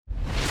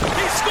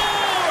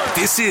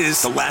This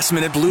is the Last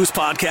Minute Blues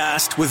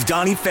Podcast with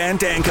Donnie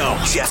Fandango,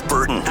 Jeff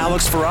Burton,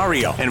 Alex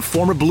Ferrario, and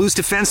former Blues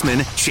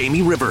defenseman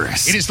Jamie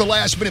Rivers. It is the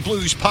Last Minute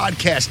Blues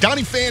Podcast.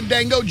 Donnie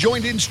Fandango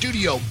joined in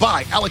studio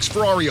by Alex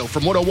Ferrario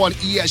from 101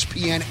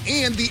 ESPN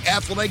and The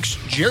Athletics,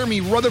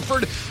 Jeremy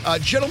Rutherford.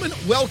 Gentlemen,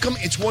 welcome.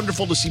 It's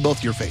wonderful to see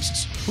both your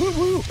faces.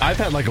 Woo-woo. I've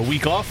had like a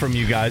week off from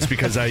you guys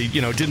because I,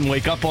 didn't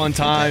wake up on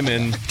time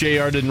and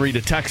JR didn't read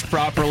a text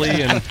properly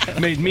and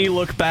made me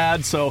look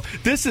bad. So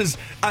this is,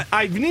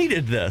 I've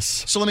needed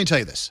this. So let me tell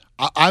you this.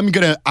 I'm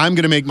gonna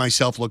make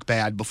myself look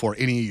bad before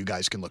any of you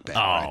guys can look bad. Oh,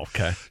 right?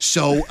 okay.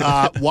 So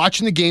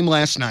watching the game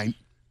last night,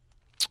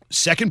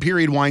 second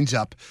period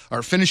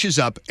finishes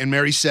up, and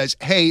Mary says,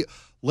 "Hey,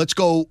 let's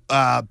go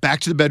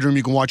back to the bedroom.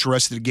 You can watch the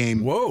rest of the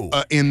game. Whoa.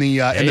 In the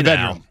bedroom."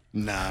 Now.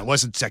 Nah, it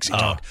wasn't sexy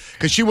talk.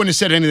 Because she wouldn't have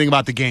said anything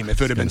about the game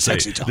if it had been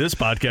sexy talk. This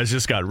podcast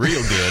just got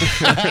real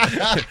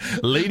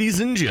good.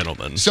 Ladies and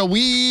gentlemen. So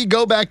we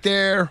go back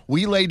there,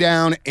 we lay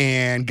down,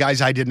 and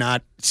guys, I did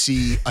not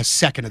see a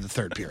second of the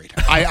third period.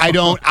 I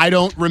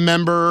don't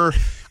remember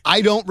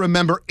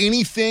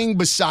anything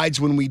besides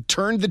when we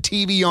turned the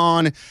TV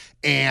on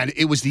and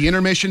it was the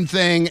intermission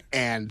thing,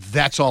 and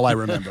that's all I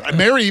remember.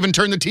 Mary even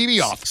turned the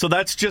TV off. So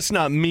that's just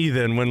not me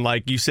then when,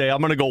 you say,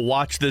 I'm going to go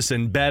watch this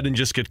in bed and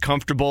just get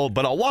comfortable,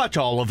 but I'll watch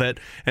all of it,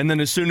 and then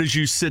as soon as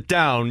you sit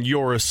down,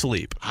 you're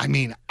asleep. I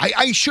mean,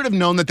 I should have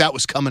known that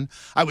was coming.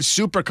 I was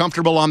super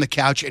comfortable on the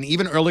couch, and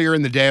even earlier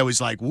in the day, I was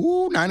like,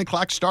 woo, 9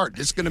 o'clock start.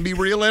 This is going to be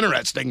real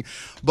interesting.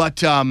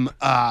 But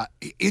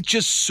it's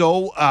just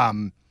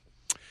so...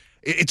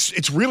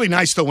 It's really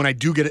nice, though, when I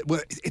do get it.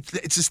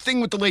 It's this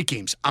thing with the late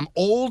games. I'm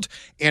old,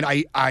 and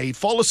I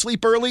fall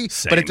asleep early.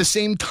 Same. But at the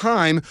same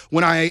time,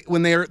 when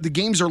the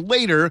games are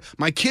later,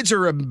 my kids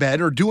are in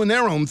bed or doing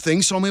their own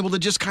thing, so I'm able to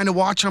just kind of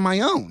watch on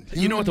my own.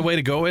 You know what the way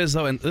to go is,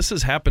 though? And this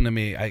has happened to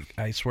me,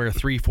 I swear,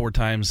 3-4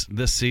 times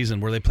this season,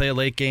 where they play a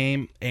late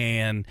game,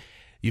 and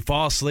you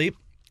fall asleep.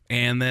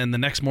 And then the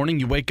next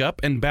morning you wake up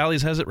and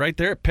Bally's has it right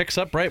there. It picks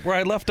up right where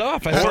I left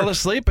off. I fell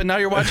asleep, and now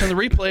you're watching the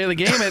replay of the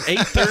game at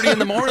 8:30 in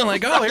the morning.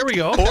 Like, oh, here we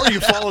go. Or you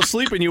fall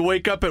asleep and you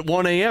wake up at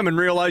 1 a.m. and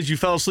realize you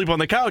fell asleep on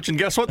the couch, and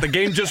guess what? The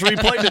game just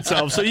replayed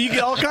itself. So you get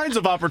all kinds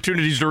of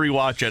opportunities to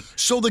rewatch it.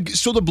 So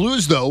the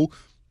Blues, though,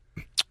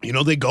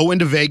 they go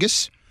into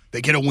Vegas. They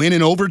get a win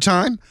in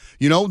overtime.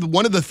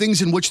 One of the things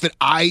in which that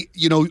I,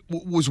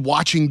 was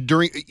watching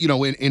during,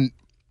 in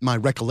my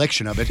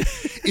recollection of it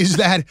is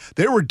that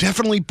there were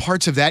definitely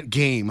parts of that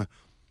game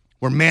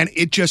where, man,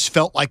 it just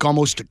felt like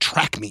almost a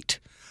track meet.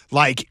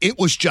 Like, it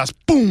was just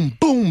boom,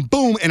 boom,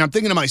 boom. And I'm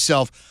thinking to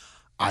myself,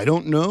 I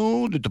don't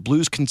know that the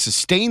Blues can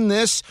sustain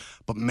this,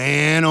 but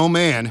man, oh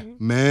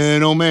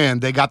man,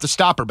 they got the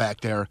stopper back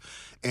there.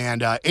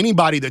 And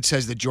anybody that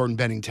says that Jordan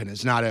Binnington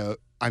is not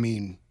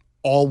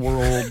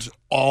all-world,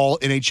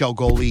 all-NHL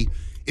goalie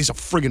is a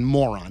friggin'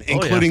 moron,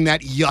 including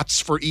that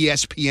Yutz for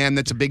ESPN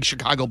that's a big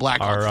Chicago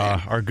Blackhawks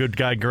fan. Our good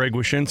guy, Greg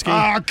Wyshynski.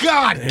 Oh,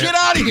 God, get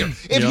out of here.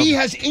 If he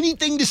has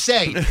anything to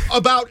say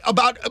about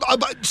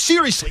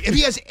seriously, if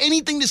he has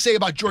anything to say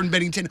about Jordan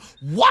Binnington,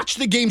 watch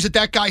the games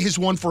that guy has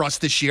won for us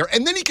this year,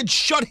 and then he can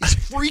shut his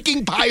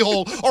freaking pie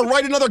hole or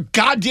write another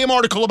goddamn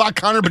article about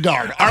Connor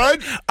Bedard, all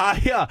right?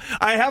 Yeah,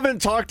 I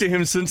haven't talked to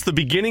him since the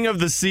beginning of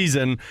the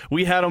season.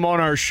 We had him on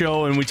our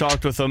show, and we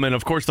talked with him, and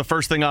of course, the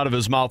first thing out of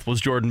his mouth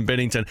was Jordan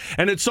Binnington.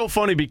 And it's so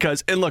funny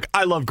because, and look,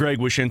 I love Greg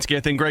Wyshynski. I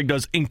think Greg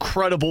does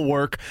incredible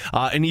work,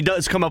 and he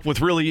does come up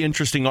with really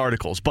interesting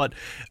articles, but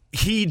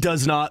he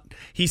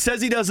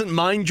says he doesn't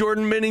mind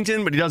Jordan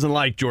Binnington, but he doesn't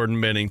like Jordan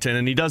Binnington,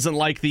 and he doesn't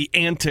like the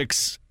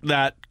antics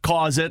that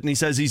cause it, and he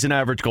says he's an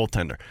average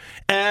goaltender.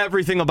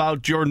 Everything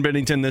about Jordan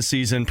Binnington this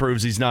season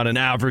proves he's not an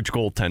average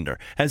goaltender.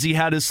 Has he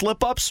had his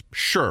slip-ups?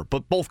 Sure,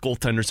 but both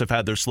goaltenders have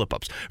had their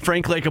slip-ups.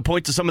 Frankly, I could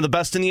point to some of the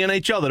best in the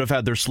NHL that have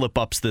had their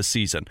slip-ups this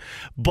season.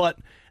 But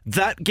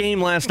that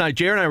game last night,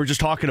 Jared and I were just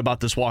talking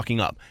about this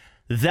walking up.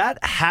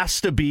 That has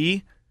to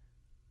be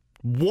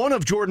one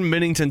of Jordan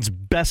Binnington's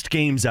best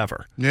games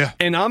ever. Yeah.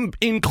 And I'm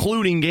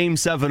including Game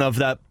 7 of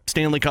that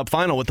Stanley Cup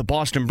final with the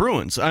Boston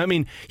Bruins. I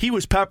mean, he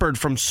was peppered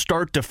from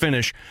start to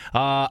finish.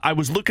 I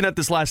was looking at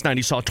this last night.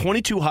 He saw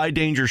 22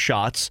 high-danger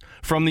shots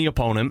from the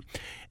opponent,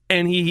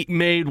 and he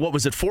made,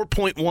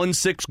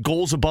 4.16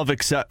 goals above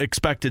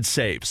expected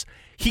saves.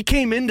 He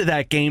came into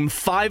that game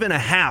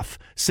 5.5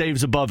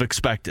 saves above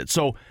expected.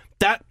 So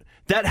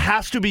that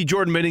has to be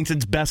Jordan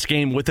Binnington's best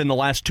game within the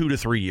last 2 to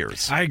 3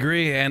 years. I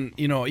agree, and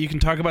you can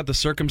talk about the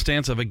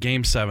circumstance of a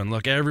Game 7.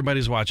 Look,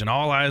 everybody's watching.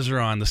 All eyes are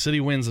on. The city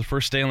wins the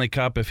first Stanley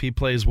Cup if he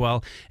plays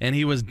well, and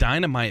he was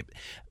dynamite.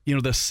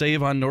 The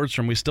save on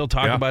Nordstrom, we still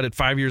talk about it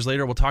 5 years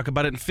later. We'll talk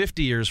about it in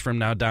 50 years from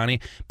now, Donnie.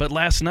 But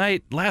last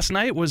night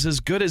was as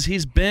good as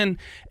he's been,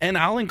 and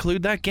I'll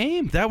include that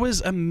game. That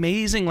was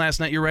amazing last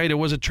night. You're right, it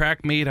was a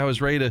track meet. I was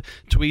ready to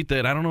tweet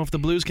that I don't know if the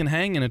Blues can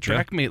hang in a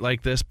track meet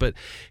like this, but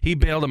he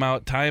bailed them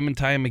out time and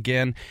time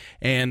again.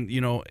 And,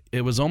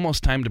 it was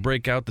almost time to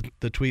break out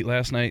the tweet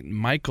last night,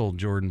 Michael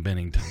Jordan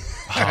Binnington.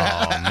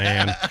 Oh,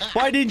 man.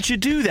 Why didn't you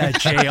do that,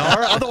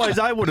 JR? Otherwise,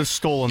 I would have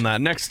stolen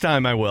that. Next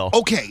time I will.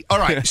 Okay, all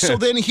right. So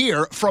then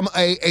hear from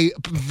a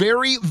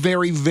very,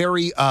 very,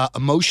 very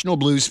emotional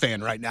Blues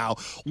fan right now.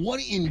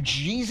 What in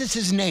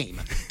Jesus'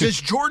 name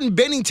does Jordan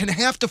Binnington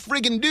have to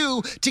friggin'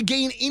 do to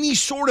gain any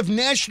sort of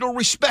national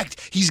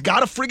respect? He's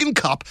got a friggin'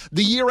 cup.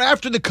 The year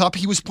after the cup,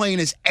 he was playing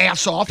his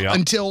ass off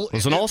until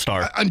was an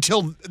all-star.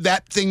 Until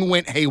that thing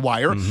went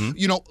haywire. Mm-hmm.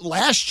 You know,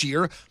 last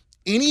year,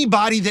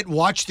 anybody that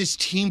watched this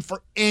team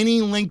for any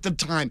length of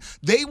time,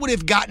 they would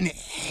have gotten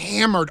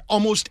hammered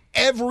almost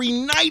every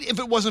night if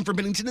it wasn't for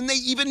Binnington, and they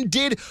even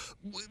did.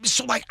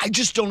 So, like, I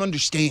just don't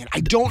understand.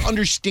 I don't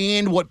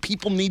understand what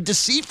people need to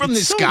see from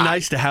this guy. It's so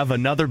nice to have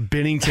another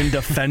Binnington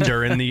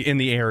defender in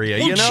the area,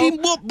 well, you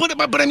know?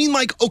 But I mean,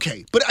 like,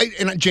 okay. But,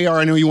 JR,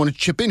 I know you want to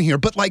chip in here,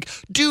 but, like,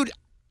 dude,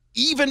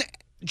 even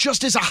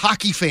just as a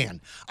hockey fan,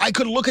 I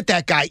could look at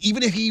that guy,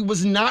 even if he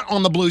was not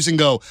on the Blues, and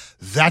go,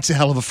 that's a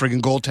hell of a friggin'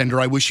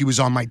 goaltender. I wish he was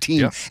on my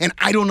team. Yeah. And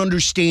I don't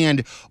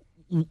understand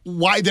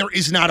why there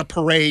is not a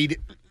parade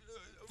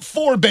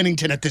for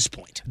Binnington at this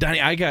point. Donnie,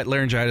 I got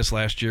laryngitis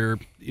last year,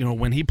 you know,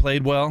 when he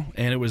played well,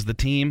 and it was the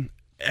team.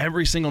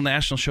 Every single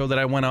national show that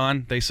I went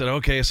on, they said,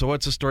 okay, so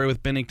what's the story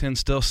with Binnington?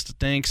 Still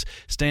stinks.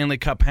 Stanley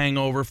Cup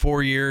hangover,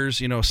 4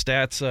 years. You know,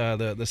 stats,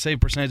 the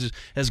save percentage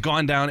has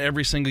gone down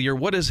every single year.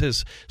 What is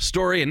his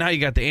story? And now you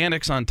got the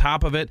annex on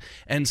top of it.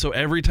 And so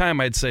every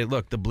time I'd say,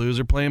 look, the Blues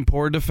are playing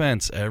poor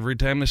defense. Every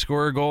time they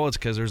score a goal, it's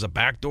because there's a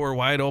back door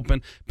wide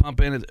open,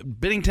 pump in.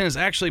 Binnington is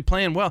actually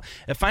playing well.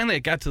 And finally,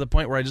 it got to the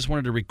point where I just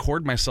wanted to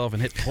record myself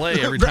and hit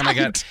play every time I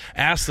got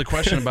asked the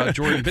question about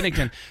Jordan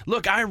Binnington.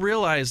 Look, I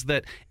realized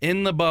that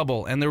in the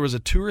bubble, and there was a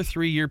 2 or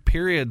 3 year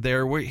period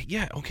there where,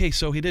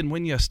 so he didn't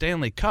win you a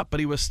Stanley Cup, but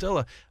he was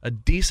still a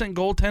decent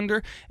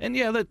goaltender. And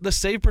the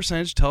save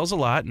percentage tells a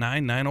lot,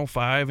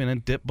 905, and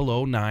it dipped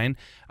below 9.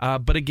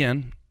 But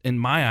again, in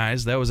my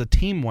eyes, that was a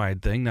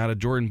team-wide thing, not a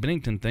Jordan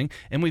Binnington thing.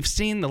 And we've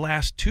seen the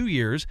last 2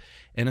 years,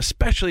 and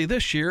especially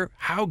this year,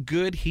 how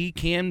good he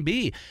can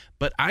be.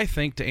 But I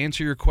think, to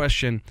answer your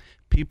question,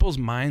 people's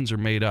minds are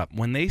made up.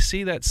 When they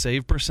see that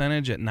save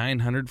percentage at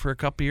 900 for a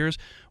couple years,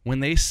 when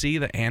they see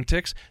the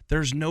antics,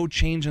 there's no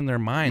change in their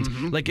minds.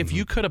 Mm-hmm. Like, if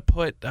you could have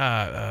put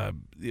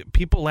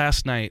people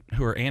last night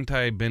who are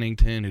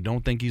anti-Binnington, who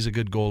don't think he's a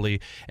good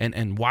goalie,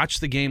 and watch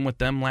the game with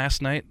them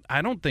last night,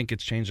 I don't think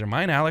it's changed their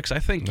mind, Alex. I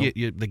think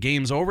the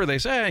game's over. They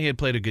say, he had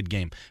played a good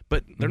game.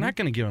 But they're not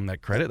going to give him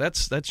that credit.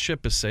 That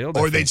ship has sailed.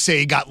 Or they'd say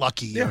he got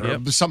lucky or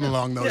something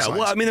along those lines.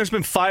 Well, I mean, there's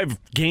been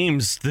 5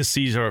 games this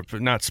season, or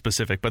not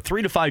specific, but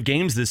 3 to 5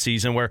 games this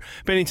season where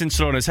Binnington's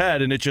thrown his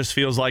head, and it just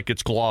feels like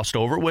it's glossed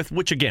over with,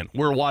 which, again,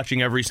 we're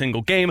watching every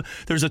single game.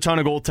 There's a ton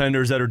of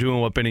goaltenders that are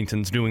doing what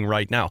Binnington's doing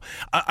right now.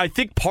 I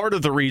think part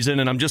of the reason,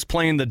 and I'm just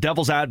playing the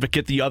devil's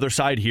advocate the other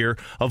side here,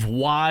 of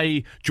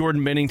why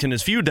Jordan Binnington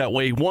is viewed that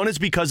way, one is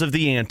because of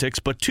the antics,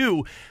 but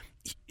two,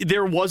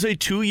 there was a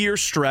 2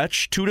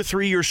 to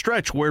 3 year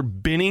stretch where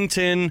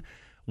Binnington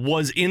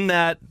was in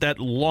that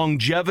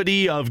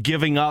longevity of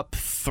giving up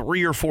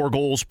 3 or 4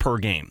 goals per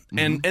game.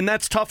 Mm-hmm. And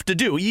that's tough to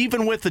do.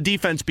 Even with the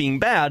defense being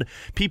bad,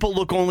 people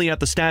look only at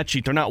the stat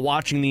sheet. They're not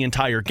watching the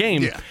entire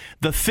game. Yeah.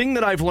 The thing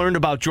that I've learned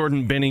about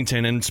Jordan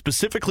Binnington, and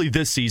specifically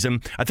this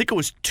season, I think it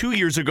was 2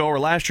 years ago or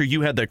last year,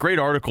 you had that great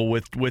article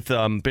with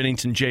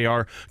Binnington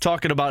JR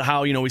talking about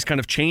how, he's kind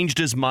of changed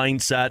his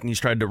mindset and he's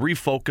tried to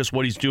refocus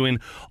what he's doing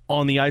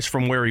on the ice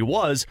from where he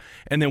was.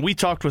 And then we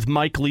talked with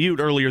Mike Liut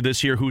earlier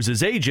this year, who's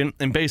his agent,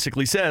 and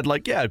basically said,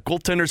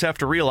 goaltenders have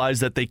to realize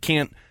that they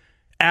can't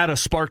add a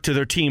spark to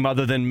their team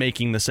other than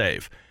making the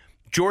save.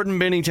 Jordan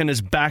Binnington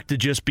is back to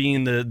just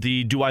being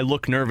the do I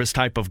look nervous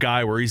type of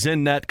guy where he's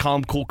in net,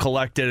 calm, cool,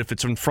 collected. If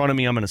it's in front of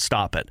me, I'm going to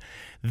stop it.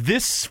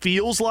 This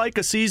feels like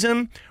a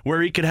season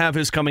where he could have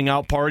his coming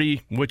out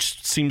party,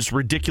 which seems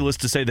ridiculous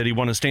to say that he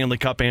won a Stanley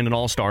Cup and an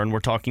All-Star, and we're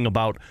talking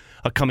about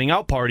a coming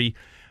out party.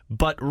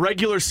 But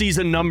regular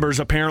season numbers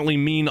apparently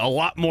mean a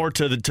lot more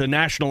to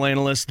national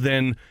analysts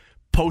than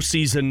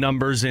postseason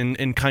numbers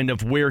and kind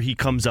of where he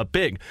comes up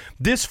big.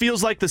 This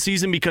feels like the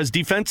season because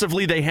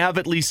defensively they have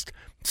at least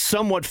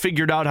somewhat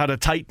figured out how to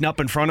tighten up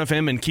in front of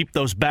him and keep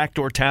those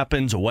backdoor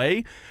tap-ins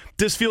away.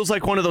 This feels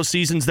like one of those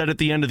seasons that at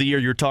the end of the year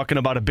you're talking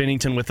about a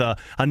Binnington with a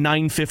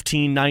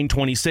 915,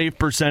 920 save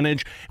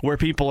percentage where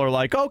people are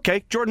like,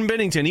 okay, Jordan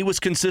Binnington, he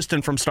was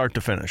consistent from start to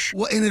finish.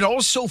 Well, and it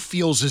also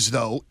feels as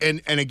though, and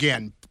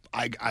again,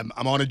 I'm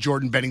on a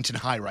Jordan Binnington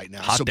high right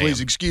now, so please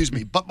excuse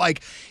me, but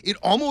it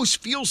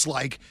almost feels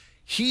like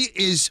he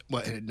is,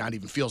 well, it not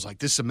even feels like,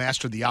 this is a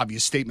master of the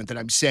obvious statement that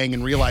I'm saying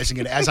and realizing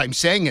it as I'm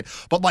saying it,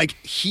 but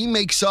he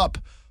makes up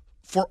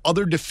for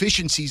other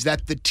deficiencies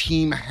that the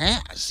team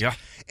has. Yeah.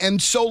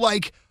 And so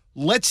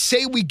let's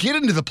say we get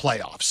into the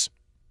playoffs.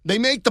 They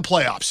make the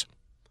playoffs.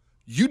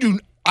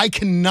 I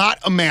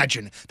cannot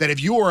imagine that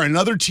if you are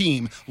another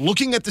team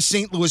looking at the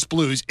St. Louis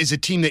Blues is a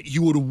team that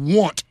you would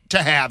want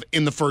to have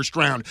in the first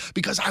round,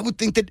 because I would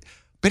think that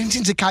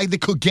Binnington's a guy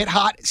that could get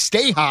hot,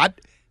 stay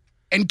hot,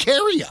 and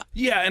carry you.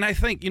 Yeah, and I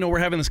think, we're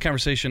having this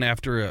conversation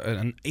after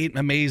an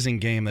amazing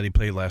game that he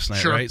played last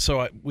night, right?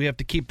 So we have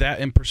to keep that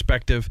in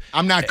perspective.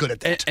 I'm not good at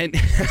that. And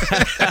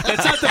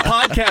It's not the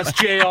podcast,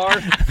 JR.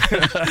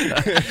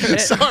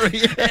 Sorry.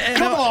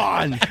 Come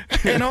on.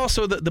 And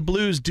also, the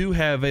Blues do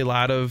have a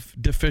lot of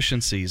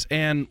deficiencies.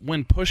 And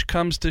when push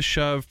comes to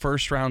shove,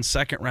 first round,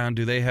 second round,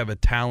 do they have a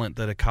talent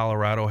that a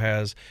Colorado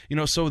has?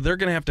 So they're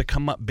going to have to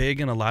come up big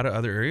in a lot of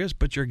other areas.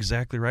 But you're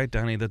exactly right,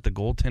 Donnie, that the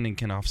goaltending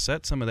can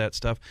offset some of that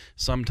stuff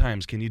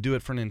sometimes. Can you do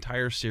it for an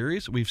entire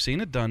series? We've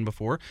seen it done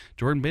before.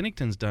 Jordan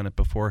Binnington's done it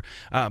before.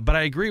 But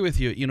I agree with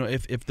you.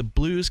 If the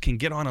Blues can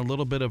get on a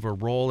little bit of a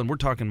roll, and we're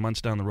talking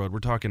months down the road, we're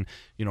talking,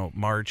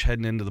 March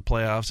heading into the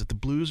playoffs. If the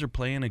Blues are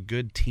playing a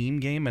good team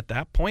game at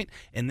that point,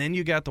 and then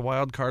you got the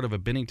wild card of a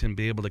Binnington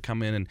be able to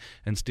come in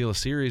and steal a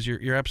series,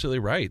 you're absolutely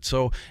right.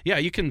 So, yeah,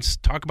 you can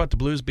talk about the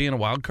Blues being a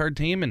wild card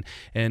team and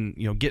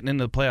getting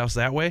into the playoffs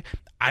that way.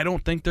 I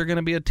don't think they're going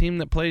to be a team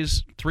that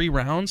plays 3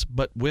 rounds,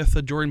 but with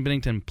a Jordan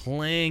Binnington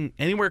playing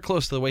anywhere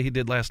close to the way he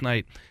did last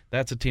night,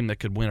 that's a team that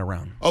could win a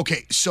round.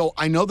 Okay, so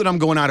I know that I'm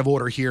going out of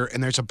order here,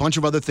 and there's a bunch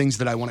of other things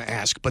that I want to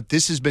ask, but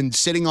this has been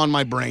sitting on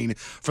my brain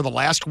for the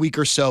last week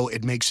or so.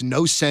 It makes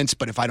no sense,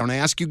 but if I don't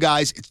ask you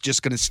guys, it's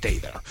just going to stay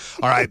there.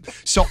 All right,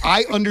 so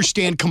I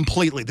understand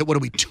completely that, what are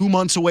we, 2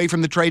 months away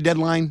from the trade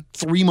deadline?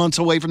 3 months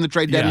away from the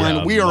trade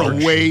deadline? We are a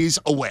ways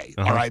away,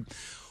 all right?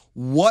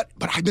 But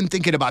I've been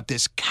thinking about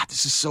this. God,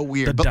 this is so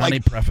weird. The but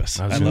Donnie preface.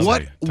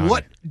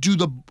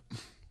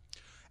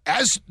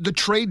 As the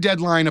trade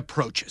deadline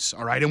approaches,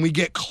 all right, and we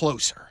get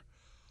closer,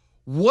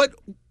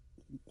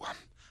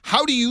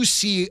 how do you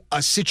see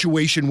a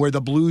situation where the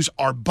Blues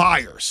are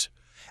buyers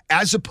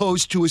as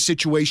opposed to a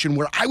situation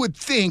where I would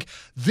think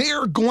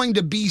they're going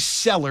to be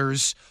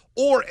sellers,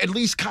 or at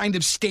least kind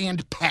of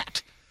stand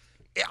pat?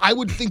 I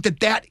would think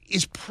that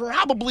is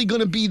probably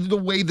going to be the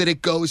way that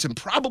it goes, and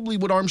probably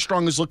what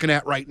Armstrong is looking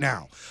at right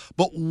now.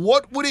 But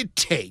what would it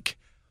take,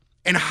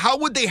 and how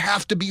would they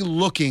have to be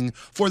looking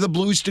for the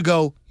Blues to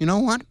go, you know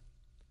what?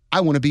 I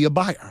want to be a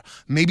buyer.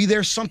 Maybe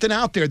there's something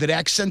out there that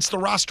accents the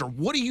roster.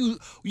 What do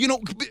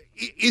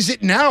is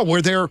it now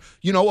where they're,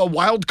 a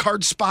wild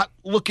card spot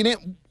looking at?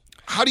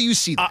 How do you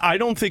see that? I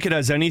don't think it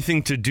has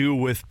anything to do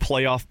with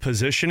playoff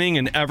positioning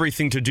and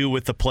everything to do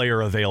with the player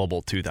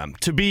available to them.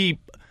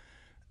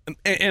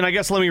 And I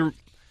guess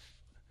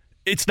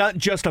it's not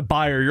just a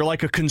buyer. You're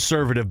like a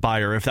conservative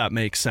buyer, if that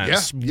makes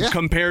sense. Yeah.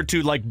 Compared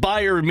to,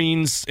 buyer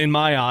means, in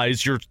my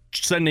eyes, you're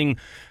sending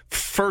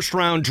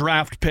first-round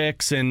draft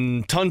picks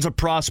and tons of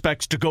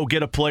prospects to go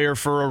get a player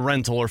for a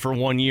rental or for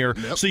 1 year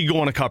so you go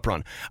on a cup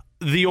run.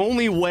 The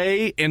only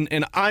way,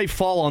 and I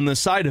fall on this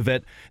side of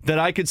it, that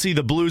I could see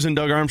the Blues and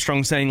Doug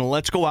Armstrong saying,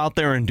 let's go out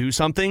there and do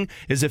something,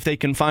 is if they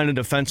can find a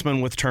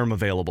defenseman with term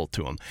available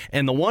to him.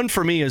 And the one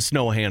for me is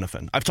Noah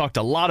Hannafin. I've talked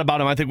a lot about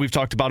him. I think we've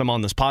talked about him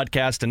on this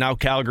podcast, and now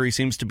Calgary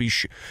seems to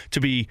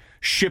be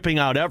shipping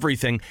out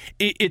everything.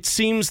 It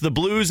seems the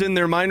Blues in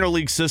their minor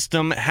league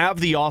system have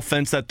the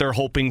offense that they're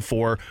hoping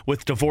for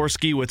with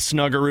Dvorsky, with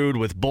Snuggerud,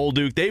 with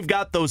Bolduc. They've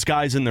got those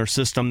guys in their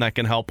system that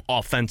can help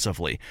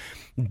offensively.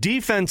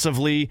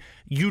 Defensively,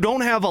 you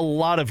don't have a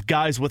lot of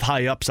guys with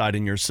high upside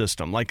in your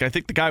system. I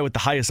think the guy with the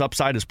highest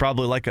upside is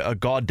probably like a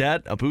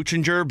Gaudette, a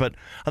Buchinger, but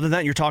other than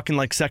that, you're talking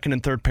like second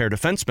and third pair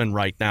defensemen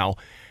right now.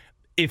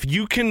 If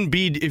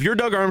you're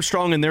Doug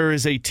Armstrong and there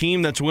is a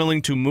team that's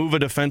willing to move a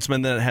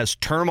defenseman that has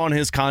term on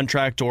his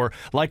contract, or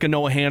like a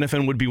Noah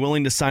Hannafin would be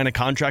willing to sign a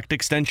contract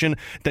extension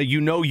that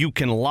you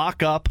can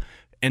lock up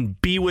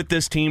and be with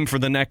this team for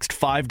the next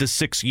 5 to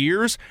 6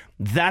 years,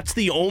 that's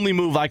the only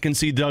move I can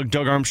see Doug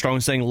Armstrong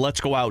saying,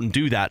 let's go out and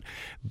do that.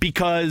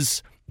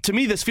 Because to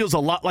me, this feels a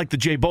lot like the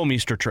Jay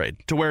Bouwmeester trade,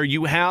 to where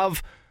you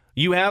have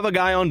a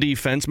guy on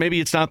defense. Maybe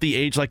it's not the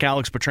age like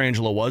Alex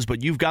Pietrangelo was,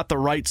 but you've got the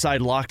right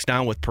side locked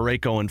down with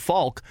Parayko and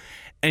Falk,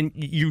 and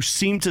you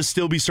seem to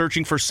still be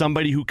searching for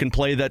somebody who can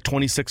play that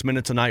 26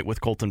 minutes a night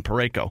with Colton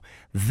Parayko.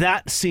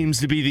 That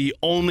seems to be the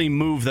only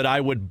move that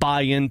I would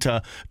buy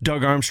into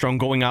Doug Armstrong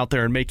going out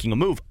there and making a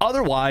move.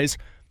 Otherwise,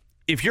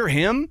 if you're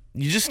him,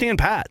 you just stand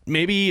pat.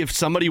 Maybe if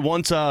somebody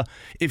wants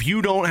if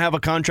you don't have a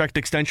contract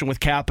extension with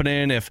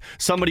Kapanen, if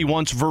somebody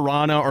wants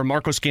Verana or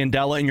Marco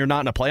Scandella and you're not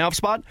in a playoff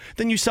spot,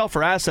 then you sell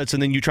for assets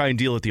and then you try and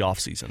deal at the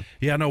offseason.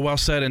 Yeah, no, well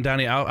said. And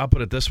Donnie, I'll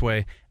put it this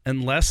way.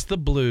 Unless the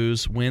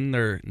Blues win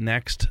their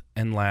next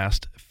and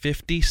last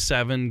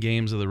 57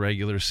 games of the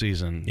regular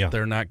season,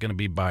 they're not going to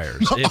be buyers.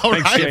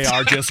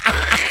 JR just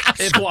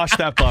squash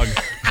that bug.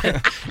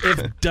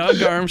 If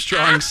Doug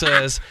Armstrong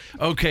says,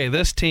 okay,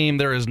 this team,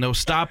 there is no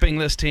stopping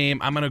this team,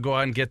 I'm going to go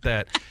out and get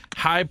that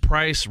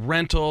high-price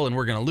rental, and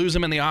we're going to lose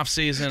him in the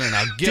offseason, and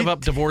I'll give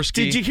up Dvorsky.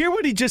 Did you hear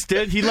what he just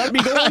did? He let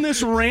me go on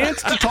this rant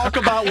to talk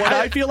about what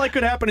I feel like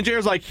could happen, and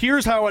JR's like,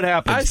 here's how it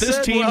happens.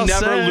 This team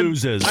never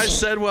loses. I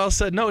said, well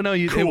said. No,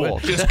 you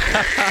cool.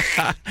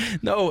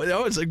 No,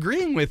 I was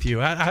agreeing with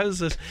you. I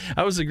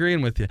was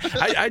agreeing with you.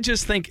 I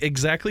just think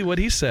exactly what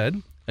he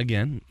said.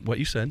 again, what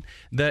you said,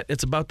 that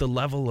it's about the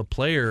level of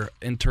player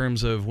in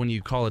terms of when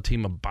you call a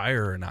team a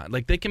buyer or not.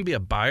 Like, they can be a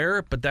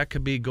buyer, but that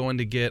could be going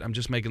to get, I'm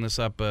just making this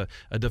up, a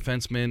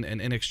defenseman,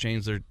 and in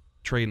exchange they're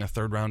trading a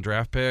third-round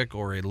draft pick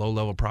or a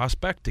low-level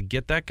prospect to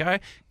get that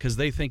guy because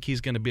they think he's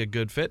going to be a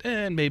good fit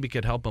and maybe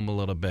could help them a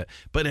little bit.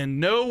 But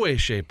in no way,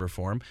 shape, or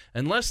form,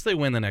 unless they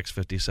win the next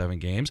 57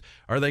 games,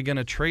 are they going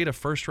to trade a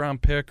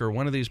first-round pick or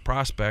one of these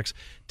prospects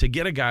to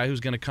get a guy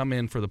who's going to come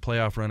in for the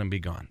playoff run and be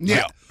gone.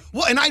 Yeah.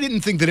 Well, and I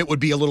didn't think that it would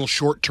be a little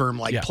short-term,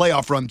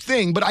 playoff run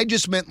thing, but I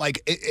just meant,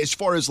 as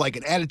far as,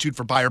 an attitude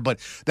for buyer, but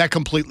that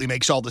completely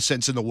makes all the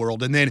sense in the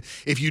world. And then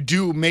if you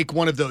do make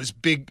one of those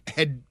big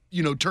head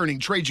turning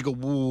trades, you go,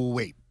 whoa,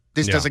 wait,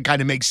 this doesn't kind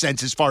of make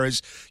sense as far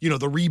as,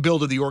 the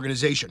rebuild of the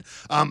organization.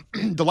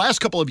 The last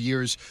couple of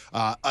years,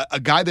 a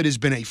guy that has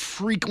been a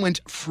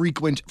frequent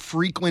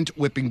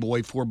whipping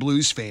boy for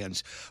Blues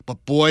fans,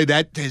 but boy,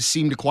 that has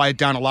seemed to quiet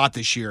down a lot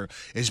this year,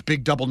 is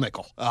Big Double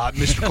Nickel,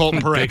 Mr.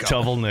 Colton Parayko. Big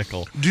Double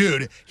Nickel.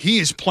 Dude, he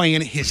is playing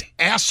his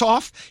ass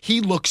off.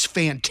 He looks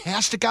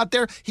fantastic out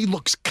there. He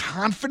looks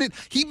confident.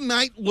 He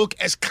might look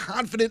as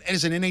confident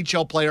as an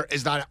NHL player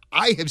as that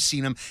I have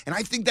seen him, and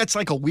I think that's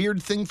a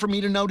weird thing for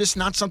me to notice,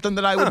 not something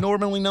that I would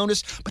normally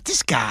notice, but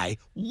this guy,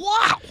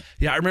 wow.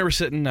 Yeah, I remember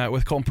sitting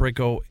with Colton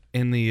Parayko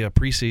in the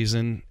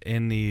preseason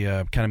in the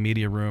kind of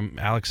media room.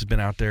 Alex has been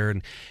out there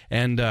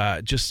and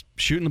just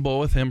shooting the bull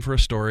with him for a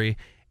story.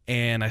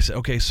 And I said,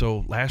 okay,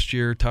 so last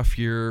year, tough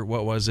year,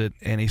 what was it?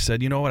 And he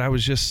said, you know what, I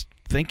was just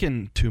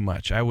thinking too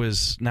much. I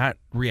was not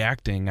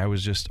reacting. I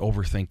was just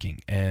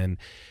overthinking. And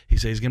he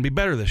said he's going to be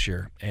better this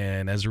year.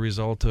 And as a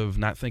result of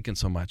not thinking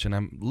so much. And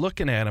I'm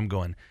looking at him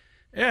going,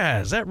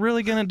 yeah, is that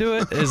really going to do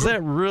it? Is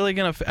that really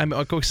going to –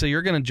 okay, so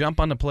you're going to jump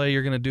on the play,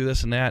 you're going to do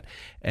this and that,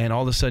 and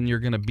all of a sudden you're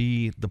going to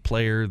be the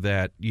player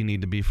that you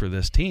need to be for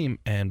this team,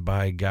 and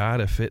by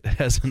God, if it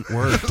hasn't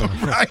worked,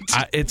 right.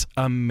 It's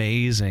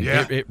amazing.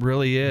 Yeah. It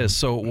really is.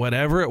 So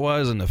whatever it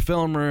was in the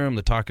film room,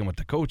 the talking with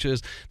the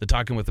coaches, the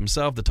talking with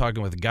himself, the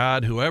talking with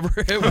God, whoever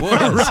it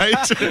was,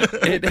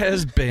 right. It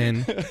has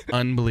been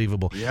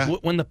unbelievable. Yeah.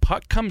 When the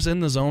puck comes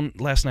in the zone,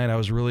 last night I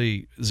was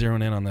really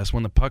zeroing in on this,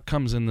 when the puck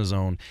comes in the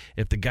zone,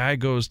 if the guy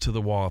goes to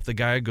the wall, if the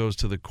guy goes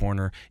to the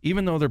corner,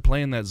 even though they're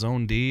playing that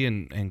zone D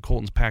and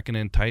Colton's packing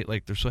in tight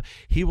like they're so,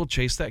 he will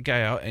chase that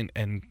guy out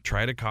and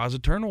try to cause a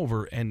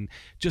turnover, and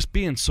just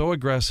being so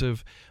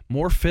aggressive,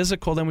 more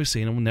physical than we've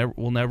seen. And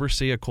we'll never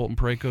see a Colton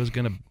Parayko who's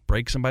going to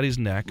break somebody's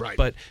neck, right.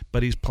 but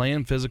he's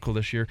playing physical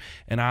this year.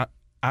 And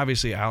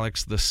obviously,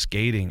 Alex, the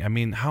skating. I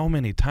mean, how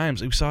many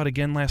times? We saw it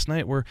again last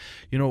night where,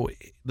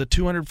 the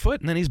 200-foot,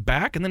 and then he's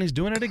back, and then he's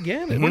doing it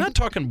again. And we're not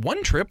talking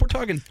one trip. We're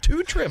talking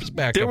 2 trips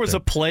back. There was a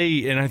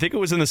play, and I think it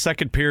was in the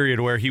second period,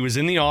 where he was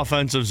in the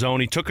offensive zone.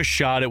 He took a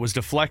shot. It was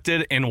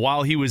deflected, and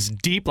while he was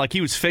deep, like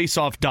he was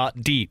face-off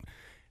dot deep,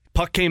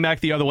 puck came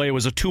back the other way. It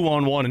was a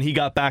 2-on-1, and he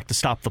got back to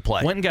stop the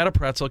play. Went and got a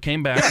pretzel,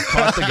 came back,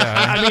 caught the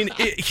guy. I mean,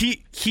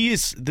 he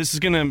is. This is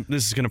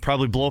gonna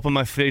probably blow up in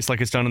my face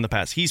like it's done in the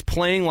past. He's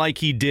playing like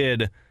he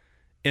did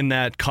in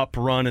that cup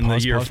run in the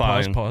year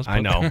 5. Pause.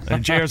 I know.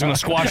 And JR's going to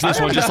squash this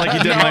one just like he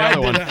did my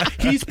other one.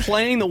 He's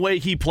playing the way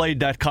he played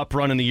that cup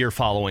run in the year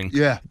following.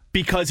 Yeah.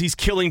 Because he's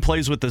killing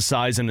plays with his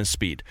size and his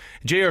speed.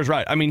 JR's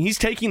right. I mean, he's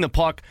taking the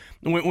puck.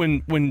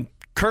 When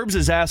Curbs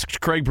has asked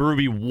Craig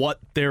Berube what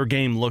their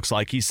game looks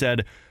like, he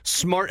said,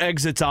 smart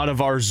exits out of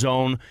our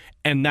zone,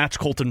 and that's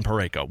Colton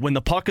Parayko. When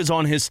the puck is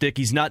on his stick,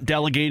 he's not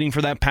delegating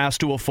for that pass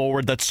to a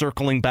forward that's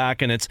circling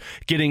back and it's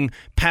getting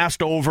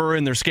passed over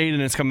and they're skating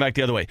and it's coming back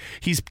the other way.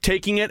 He's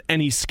taking it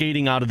and he's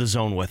skating out of the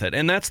zone with it.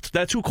 And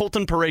that's who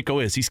Colton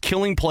Parayko is. He's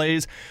killing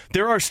plays.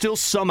 There are still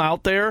some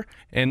out there,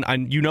 and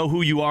you know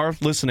who you are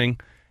listening,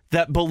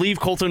 that believe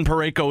Colton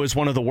Parayko is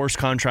one of the worst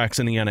contracts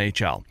in the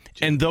NHL.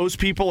 And those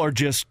people are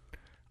just,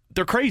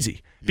 they're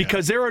crazy.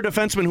 Because there are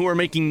defensemen who are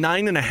making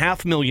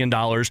 $9.5 million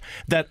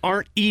that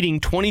aren't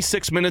eating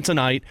 26 minutes a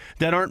night,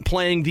 that aren't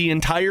playing the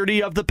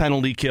entirety of the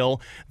penalty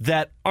kill,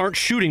 that aren't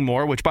shooting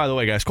more, which, by the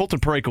way, guys, Colton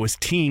Parayko is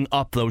teeing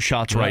up those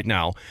shots right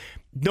now.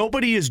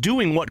 Nobody is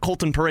doing what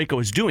Colton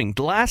Parayko is doing.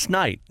 Last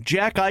night,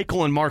 Jack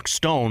Eichel and Mark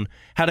Stone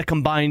had a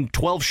combined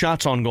 12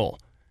 shots on goal.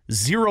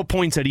 0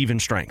 points at even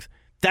strength.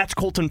 That's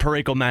Colton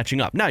Parayko matching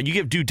up. Now, you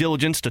give due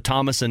diligence to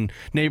Thomas and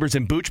Neighbors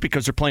and Booch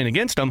because they're playing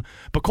against him,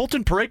 but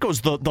Colton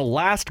Parayko's the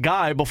last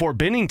guy before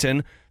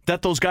Binnington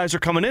that those guys are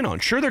coming in on.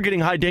 Sure, they're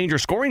getting high-danger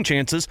scoring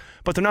chances,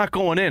 but they're not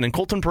going in, and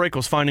Colton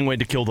Parayko's finding a way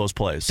to kill those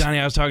plays. Donnie,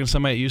 I was talking to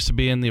somebody that used to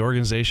be in the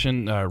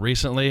organization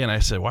recently, and I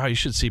said, wow, you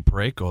should see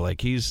Parayko. Like,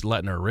 he's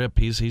letting her rip.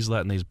 He's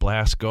letting these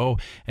blasts go.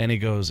 And he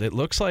goes, it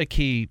looks like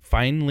he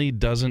finally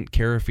doesn't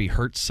care if he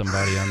hurts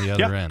somebody on the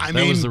other end.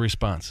 That was the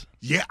response.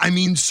 Yeah, I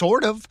mean,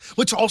 sort of.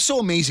 What's also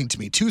amazing to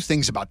me, 2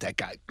 things about that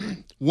guy.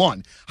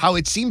 One, how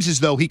it seems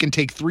as though he can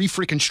take 3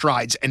 freaking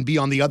strides and be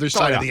on the other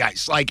side of the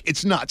ice. Like,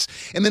 it's nuts.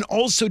 And then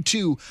also,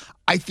 2,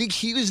 I think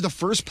he was the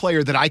first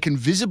player that I can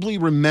visibly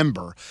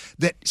remember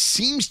that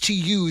seems to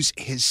use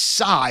his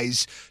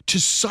size to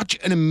such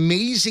an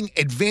amazing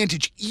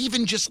advantage,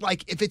 even just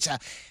like if it's a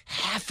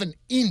half an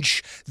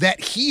inch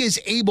that he is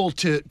able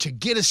to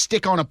get a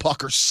stick on a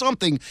puck or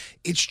something.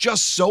 It's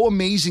just so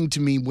amazing to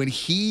me when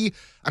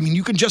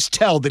you can just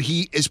tell that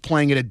he is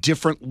playing at a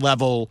different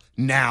level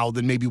now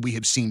than maybe we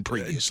have seen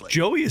previously.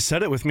 Joey has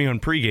said it with me on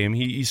pregame.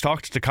 He's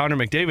talked to Connor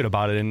McDavid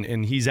about it,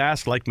 and he's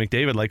asked, like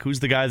McDavid, like, who's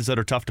the guys that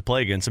are tough to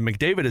play against? And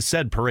McDavid has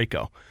said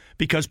Parayko,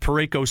 because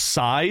Parayko's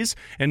size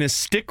and his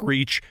stick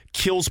reach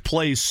kills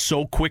plays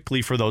so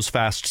quickly for those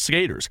fast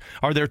skaters.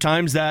 Are there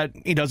times that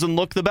he doesn't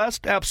look the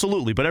best?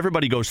 Absolutely, but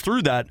everybody goes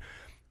through that.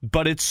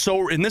 But it's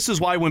so, and this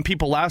is why when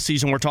people last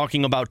season were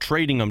talking about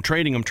trading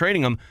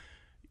him,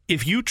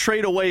 if you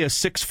trade away a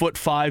 6'5",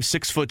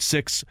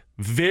 6'6",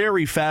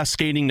 very fast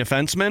skating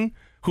defenseman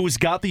who's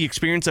got the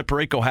experience that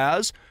Parayko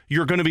has,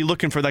 you're going to be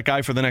looking for that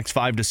guy for the next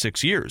 5 to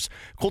 6 years.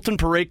 Colton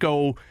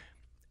Parayko,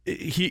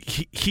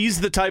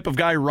 he's the type of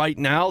guy right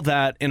now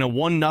that in a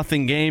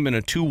 1-0 game and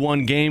a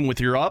 2-1 game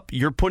with you're up,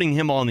 you're putting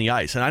him on the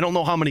ice. And I don't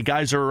know how many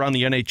guys are around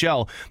the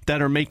NHL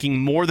that are making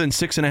more than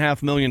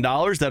 $6.5 million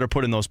that are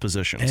put in those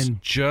positions.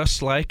 And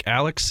just like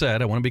Alex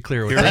said, I want to be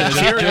clear with that.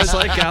 Just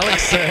like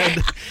Alex said,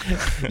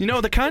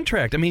 the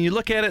contract. I mean, you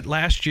look at it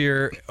last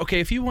year. Okay,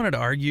 if you wanted to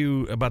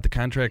argue about the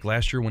contract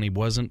last year when he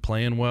wasn't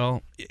playing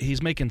well,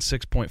 he's making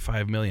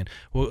 $6.5 million.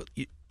 Well,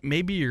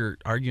 maybe you're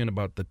arguing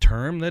about the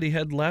term that he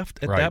had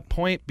left at that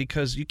point,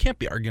 because you can't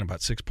be arguing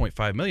about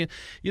 $6.5 million.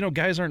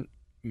 Guys aren't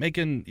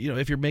making,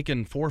 if you're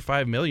making $4 or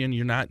 $5 million,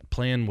 you're not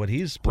playing what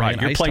he's playing.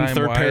 Right, you're playing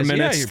third pair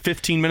minutes,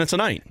 15 minutes a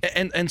night.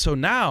 And so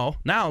now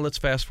let's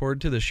fast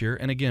forward to this year.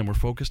 And again, we're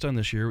focused on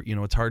this year.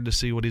 It's hard to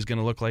see what he's going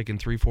to look like in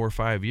 3, 4,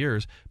 5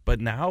 years. But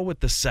now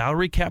with the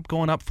salary cap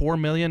going up $4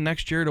 million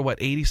next year to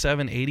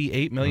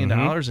 $87-88 million,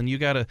 and you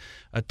got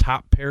a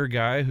top pair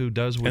guy who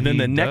does what he does. And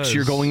then the next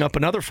year going up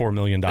another $4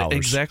 million.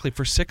 Exactly.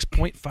 For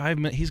 $6.5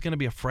 million, he's going to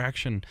be a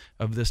fraction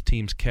of this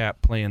team's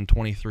cap, playing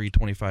 23,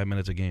 25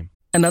 minutes a game.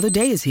 Another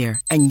day is here,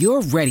 and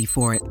you're ready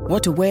for it.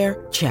 What to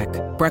wear? Check.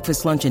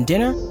 Breakfast, lunch, and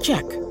dinner?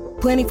 Check.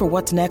 Planning for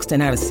what's next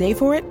and how to save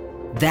for it?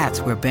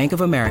 That's where Bank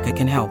of America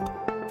can help.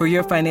 For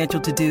your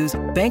financial to-dos,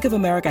 Bank of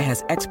America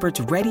has experts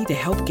ready to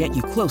help get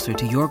you closer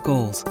to your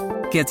goals.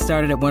 Get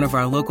started at one of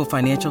our local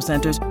financial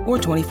centers or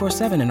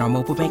 24/7 in our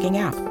mobile banking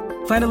app.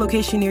 Find a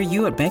location near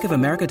you at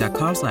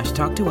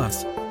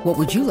bankofamerica.com/talktous. What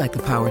would you like the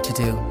power to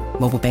do?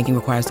 Mobile banking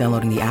requires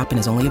downloading the app and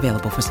is only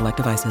available for select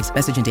devices.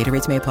 Message and data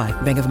rates may apply.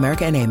 Bank of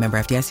America N.A., member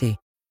FDIC.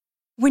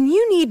 When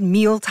you need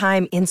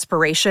mealtime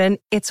inspiration,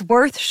 it's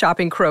worth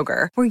shopping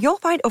Kroger, where you'll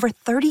find over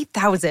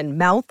 30,000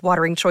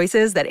 mouth-watering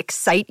choices that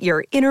excite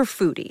your inner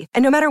foodie.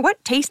 And no matter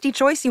what tasty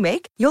choice you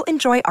make, you'll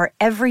enjoy our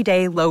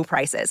everyday low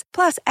prices,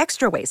 plus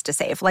extra ways to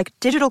save, like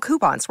digital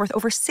coupons worth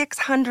over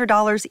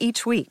 $600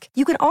 each week.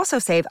 You can also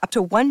save up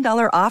to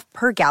 $1 off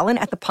per gallon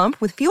at the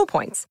pump with fuel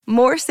points.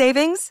 More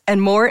savings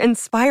and more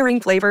inspiring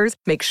flavors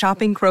make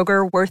shopping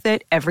Kroger worth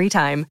it every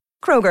time.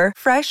 Kroger,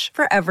 fresh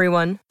for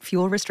everyone.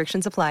 Fuel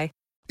restrictions apply.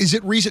 Is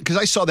it reason? Because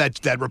I saw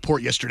that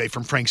report yesterday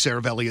from Frank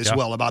Saravelli as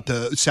well about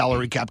the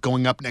salary cap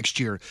going up next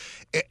year.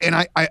 And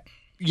I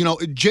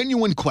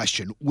genuine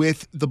question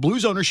with the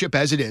Blues ownership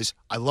as it is.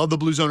 I love the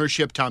Blues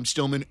ownership. Tom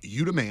Stillman,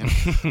 you the man.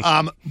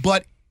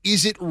 But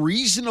is it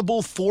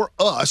reasonable for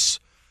us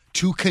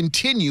to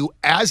continue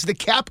as the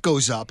cap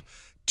goes up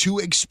to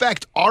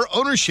expect our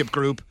ownership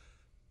group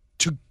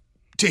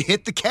to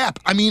hit the cap?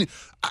 I mean,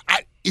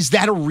 is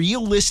that a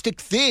realistic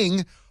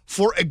thing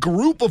for a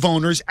group of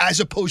owners as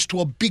opposed to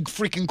a big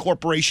freaking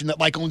corporation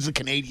that owns the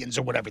Canadians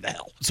or whatever the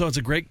hell? So it's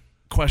a great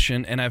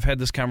question, and I've had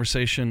this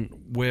conversation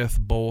with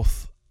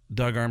both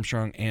Doug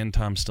Armstrong and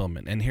Tom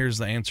Stillman, and here's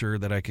the answer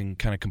that I can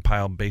kind of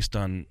compile based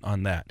on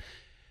that.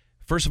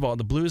 First of all,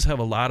 the Blues have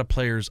a lot of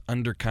players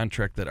under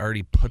contract that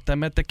already put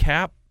them at the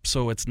cap,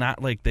 so it's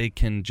not like they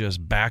can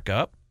just back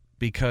up,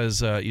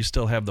 because you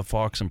still have the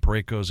Falks and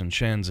Paraykos and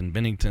Schens and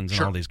Binningtons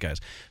and all these guys.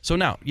 So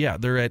now,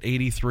 they're at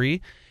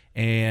 83,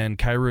 and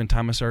Kyrou and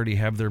Thomas already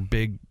have their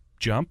big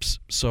jumps.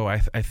 So I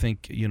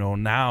think,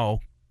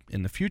 now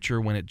in the future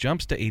when it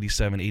jumps to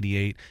 87,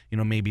 88,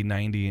 maybe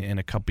 90 in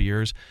a couple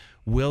years,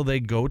 will they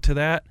go to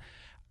that?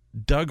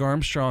 Doug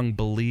Armstrong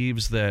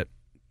believes that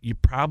you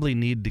probably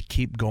need to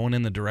keep going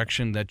in the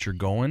direction that you're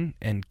going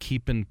and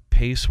keeping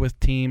pace with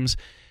teams,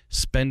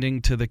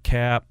 spending to the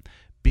cap,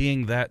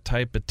 being that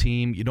type of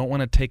team. You don't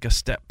want to take a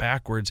step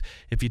backwards.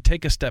 If you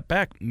take a step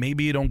back,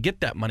 maybe you don't get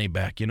that money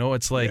back.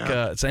 It's like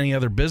it's any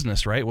other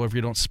business, right? Well, if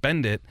you don't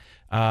spend it,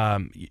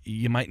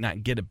 you might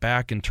not get it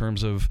back in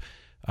terms of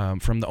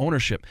from the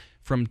ownership.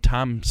 From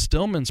Tom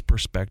Stillman's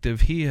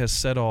perspective, he has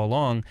said all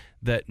along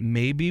that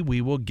maybe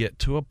we will get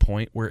to a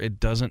point where it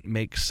doesn't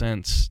make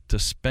sense to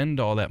spend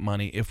all that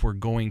money if we're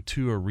going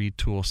to a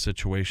retool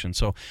situation.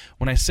 So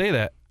when I say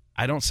that,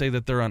 I don't say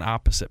that they're on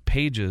opposite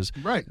pages.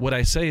 Right. What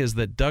I say is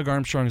that Doug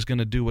Armstrong is going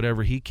to do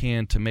whatever he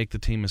can to make the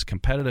team as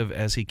competitive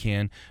as he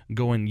can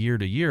going year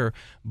to year.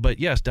 But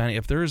yes, Donnie,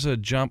 if there's a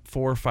jump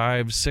 $4,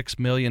 $5, $6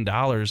 million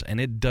and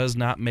it does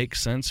not make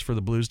sense for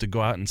the Blues to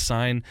go out and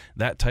sign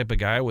that type of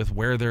guy with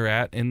where they're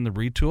at in the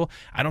retool,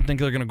 I don't think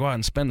they're going to go out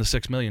and spend the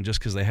 $6 million just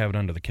because they have it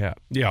under the cap.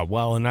 Yeah,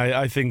 well, and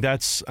I think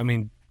that's, I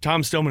mean,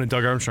 Tom Stillman and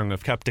Doug Armstrong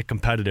have kept it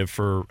competitive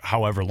for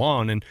however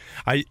long, and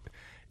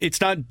it's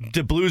not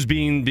the Blues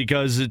being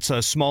because it's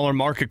a smaller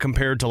market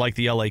compared to like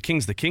the LA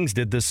Kings. The Kings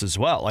did this as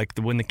well. Like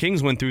when the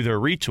Kings went through their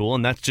retool,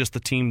 and that's just the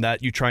team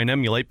that you try and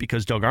emulate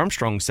because Doug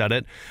Armstrong said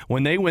it.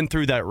 When they went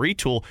through that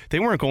retool, they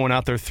weren't going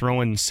out there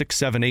throwing $6,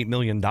 $7, $8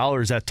 million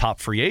at top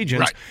free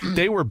agents. Right.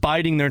 They were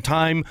biding their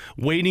time,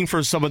 waiting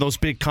for some of those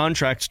big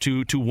contracts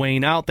to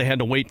wane out. They had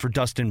to wait for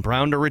Dustin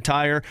Brown to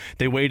retire.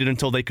 They waited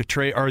until they could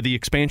trade or the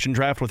expansion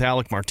draft with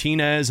Alec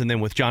Martinez and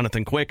then with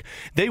Jonathan Quick.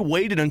 They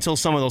waited until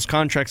some of those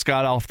contracts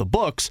got off the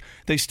books.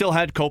 They still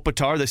had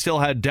Kopitar, they still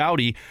had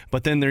Doughty,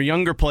 but then their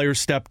younger players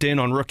stepped in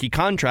on rookie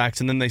contracts,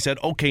 and then they said,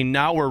 okay,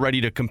 now we're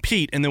ready to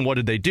compete. And then what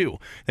did they do?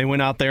 They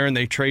went out there and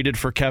they traded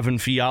for Kevin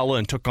Fiala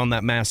and took on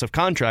that massive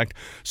contract.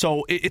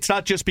 So it's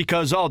not just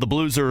because, the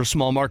Blues are a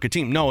small market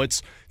team. No,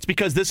 it's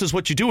because this is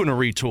what you do in a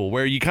retool,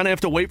 where you kind of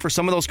have to wait for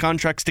some of those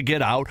contracts to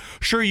get out.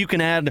 Sure, you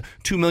can add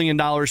 $2 million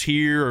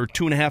here or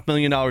 $2.5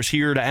 million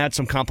here to add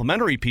some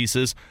complementary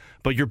pieces,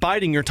 but you're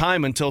biding your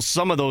time until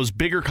some of those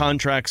bigger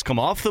contracts come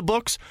off the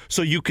books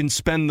so you can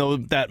spend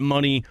that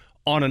money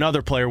on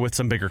another player with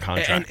some bigger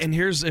contract. And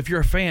here's, if you're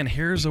a fan,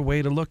 here's a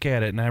way to look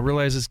at it. And I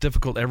realize it's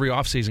difficult every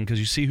offseason because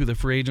you see who the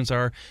free agents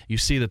are. You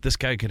see that this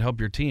guy could help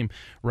your team,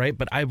 right?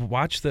 But I've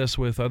watched this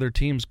with other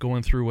teams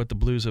going through what the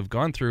Blues have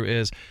gone through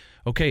is,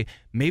 okay,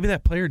 maybe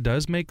that player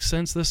does make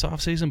sense this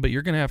offseason, but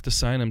you're going to have to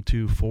sign him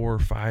to 4 or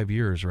 5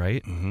 years,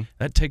 right? Mm-hmm.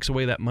 That takes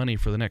away that money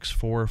for the next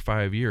 4 or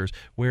 5 years,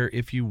 where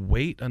if you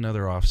wait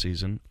another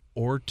offseason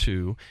or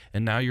two,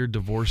 and now your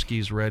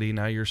Dvorsky's ready,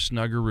 now your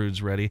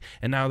Snuggerud's ready,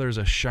 and now there's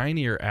a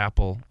shinier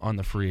apple on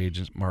the free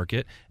agent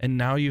market, and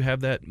now you have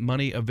that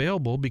money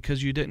available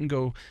because you didn't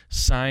go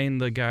sign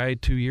the guy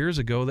 2 years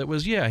ago that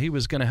was, he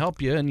was going to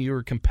help you, and you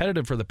were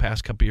competitive for the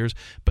past couple years,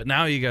 but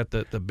now you got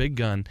the big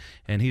gun,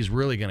 and he's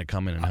really going to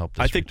come in and help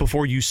this. I think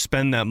before you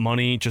spend that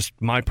money, just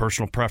my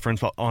personal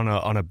preference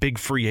on a big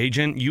free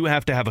agent, you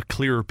have to have a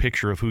clearer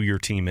picture of who your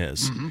team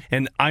is. Mm-hmm.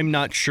 And I'm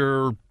not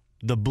sure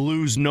the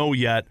Blues know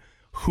yet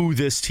who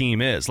this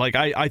team is. Like,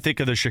 I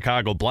think of the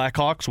Chicago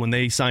Blackhawks when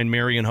they signed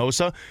Marian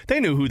Hossa. They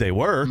knew who they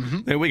were.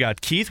 Mm-hmm. We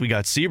got Keith, we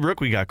got Seabrook,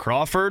 we got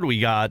Crawford, we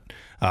got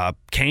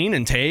Kane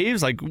and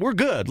Taves. Like, we're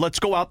good. Let's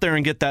go out there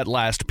and get that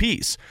last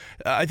piece.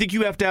 I think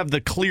you have to have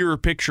the clearer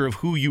picture of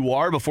who you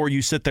are before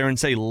you sit there and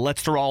say,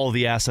 let's throw all of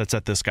the assets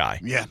at this guy.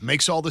 Yeah,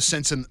 makes all the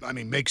sense.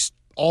 Makes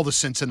all the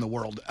sense in the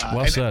world.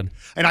 Well said.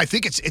 And I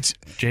think it's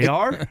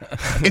JR?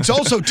 It's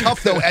also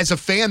tough, though, as a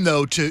fan,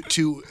 though,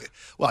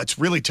 it's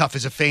really tough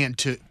as a fan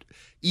to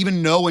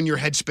even know in your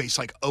headspace,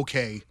 like,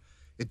 okay,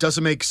 it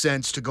doesn't make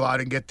sense to go out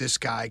and get this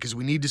guy because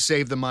we need to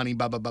save the money,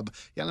 blah, blah, blah.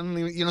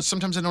 Yeah,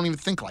 sometimes I don't even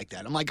think like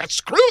that. I'm like,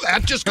 screw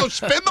that. Just go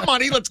spend the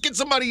money. Let's get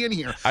somebody in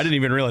here. I didn't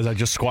even realize I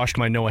just squashed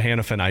my Noah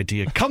Hannafin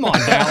idea. Come on,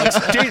 Alex.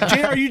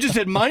 JR, you just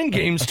did mind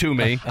games to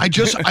me.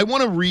 I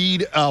want to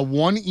read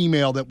one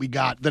email that we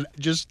got that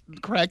just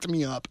cracked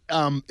me up.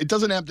 It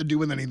doesn't have to do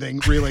with anything,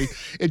 really.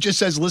 It just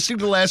says, listening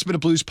to the Last Bit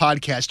of Blues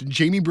podcast, and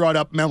Jamie brought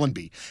up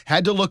Mellenby.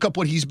 Had to look up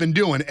what he's been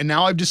doing, and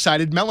now I've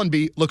decided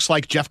Mellenby looks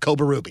like Jeff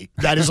Berube.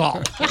 That is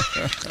all.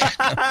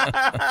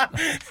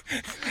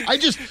 I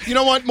just, you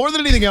know what? More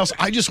than anything else,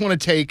 I just want to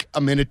take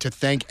a minute to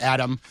thank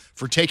Adam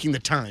for taking the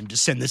time to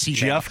send this email.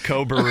 Jeff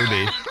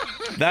Berube.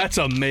 That's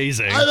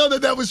amazing. I know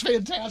that was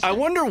fantastic. I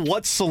wonder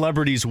what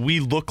celebrities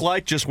we look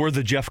like, just we're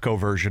the Jeffco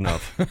version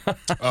of.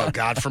 Oh,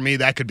 God, for me,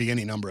 that could be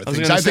any number of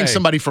things. I think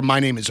somebody from My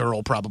Name is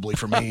Earl probably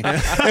for me.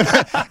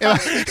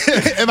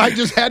 if I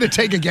just had to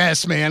take a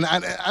guess, man,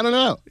 I don't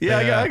know.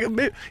 Yeah.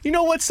 You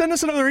know what? Send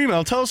us another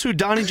email. Tell us who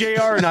Donnie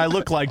JR and I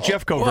look like,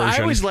 Jeffco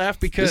version. I always laugh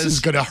because this is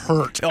going to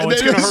hurt. Oh,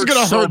 it's going to hurt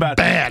so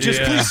bad.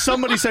 Just please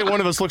somebody say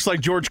one of us looks like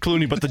George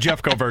Clooney, but the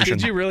Jeffco version.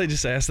 Did you really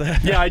just ask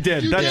that? Yeah, I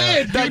did.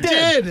 I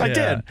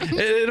did.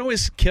 It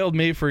always killed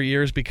me for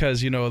years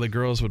because, the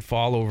girls would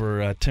fall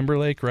over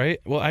Timberlake, right?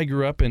 Well, I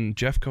grew up in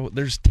Jeffco.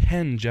 There's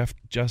 10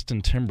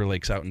 Justin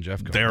Timberlakes out in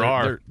Jeffco.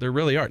 There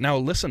really are. Now,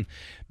 listen,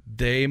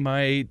 they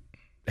might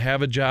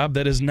have a job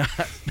that is not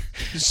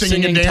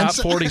singing top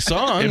 40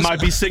 songs. It might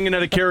be singing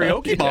at a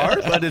karaoke bar,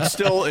 but it's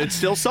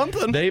still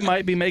something. They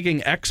might be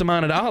making X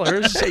amount of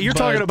dollars. Hey, you're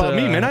talking about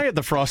me, man. I had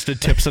the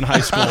frosted tips in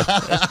high school.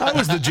 I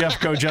was the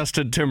Jeffco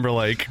Justin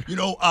Timberlake.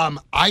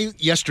 I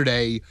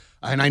yesterday,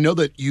 and I know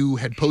that you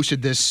had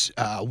posted this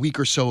a week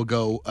or so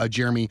ago,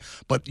 Jeremy,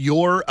 but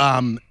your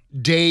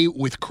day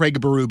with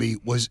Craig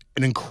Berube was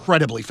an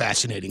incredibly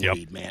fascinating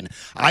read, man.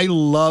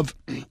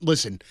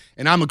 Listen,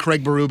 and I'm a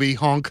Craig Berube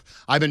honk.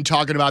 I've been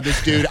talking about this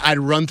dude. I'd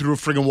run through a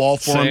friggin' wall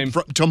for him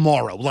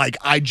tomorrow. Like,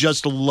 I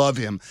just love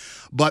him.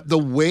 But the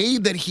way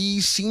that he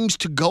seems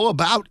to go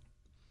about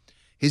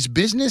his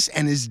business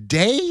and his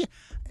day,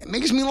 it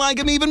makes me like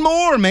him even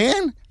more,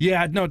 man.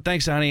 Yeah, no,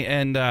 thanks, Donnie.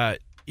 And, that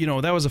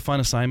was a fun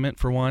assignment,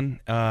 for one.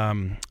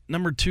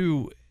 Number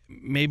two,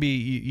 maybe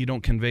you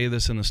don't convey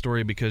this in the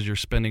story because you're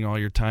spending all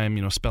your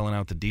time, spelling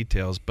out the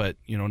details. But,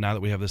 now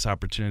that we have this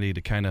opportunity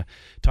to kind of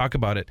talk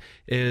about it,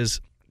 is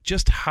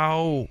just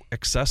how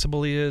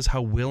accessible he is,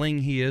 how willing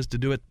he is to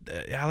do it.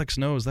 Alex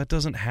knows that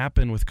doesn't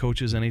happen with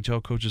coaches,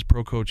 NHL coaches,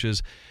 pro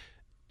coaches.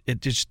 It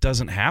just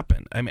doesn't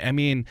happen. I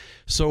mean,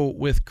 so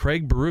with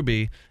Craig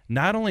Berube,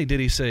 not only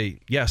did he say,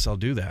 yes, I'll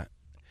do that,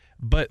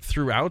 but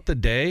throughout the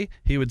day,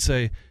 he would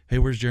say, hey,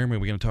 where's Jeremy? Are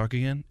we going to talk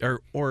again?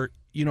 Or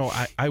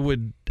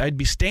I'd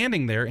be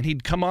standing there, and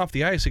he'd come off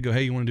the ice and go,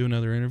 hey, you want to do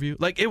another interview?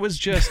 Like, it was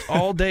just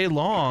all day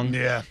long.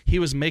 Yeah. He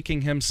was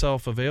making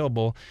himself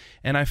available,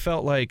 and I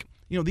felt like,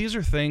 these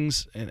are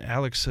things, and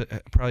Alex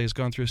probably has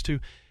gone through this too,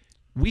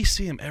 we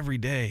see him every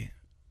day.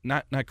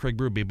 Not Craig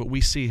Berube, but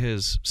we see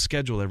his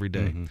schedule every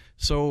day. Mm-hmm.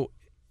 So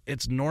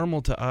it's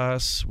normal to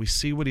us. We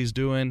see what he's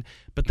doing.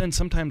 But then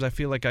sometimes I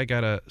feel like I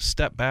got to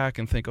step back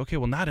and think, okay,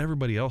 well, not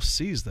everybody else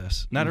sees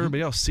this. Not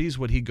everybody else sees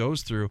what he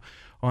goes through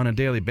on a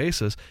daily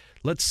basis.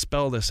 Let's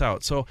spell this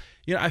out. So,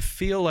 I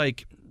feel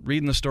like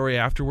reading the story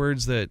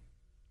afterwards that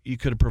you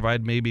could have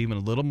provided maybe even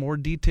a little more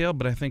detail,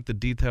 but I think the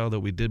detail that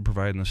we did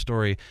provide in the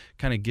story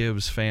kind of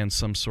gives fans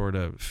some sort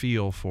of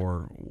feel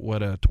for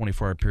what a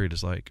 24-hour period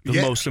is like.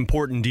 The most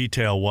important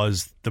detail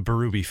was the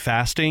Berube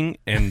fasting,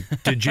 and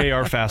did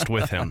JR fast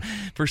with him?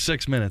 For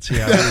 6 minutes,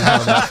 yeah.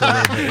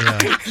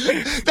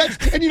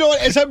 And you know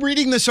what? As I'm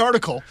reading this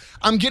article,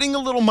 I'm getting a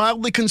little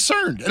mildly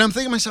concerned, and I'm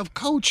thinking to myself,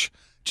 Coach,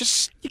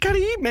 you gotta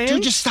eat, man.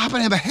 Dude, just stop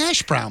and have a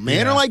hash brown,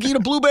 man. Or eat a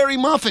blueberry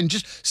muffin.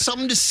 Just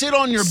something to sit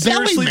on your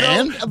Seriously,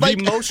 belly, man. Though, the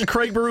most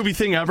Craig Berube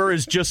thing ever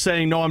is just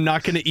saying, no, I'm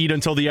not going to eat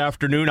until the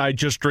afternoon. I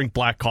just drink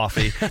black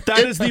coffee. That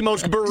is the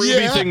most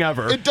Berube thing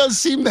ever. It does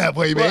seem that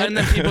way, man. Well, and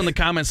then people in the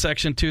comment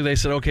section, too, they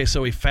said, okay,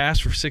 so he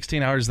fasts for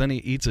 16 hours, then he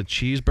eats a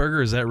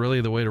cheeseburger. Is that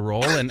really the way to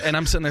roll? And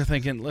I'm sitting there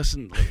thinking,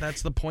 listen,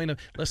 that's the point of,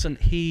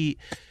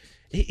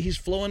 he's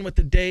flowing with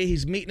the day.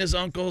 He's meeting his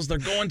uncles. They're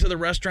going to the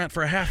restaurant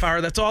for a half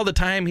hour. That's all the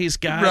time he's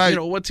got. Right.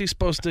 What's he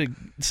supposed to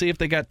see if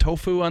they got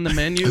tofu on the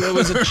menu? It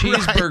was a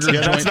cheeseburger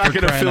joint. That's not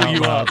going to fill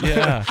you up.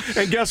 Yeah.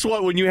 And guess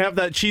what? When you have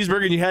that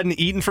cheeseburger and you hadn't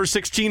eaten for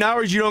 16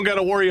 hours, you don't got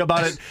to worry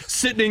about it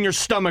sitting in your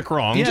stomach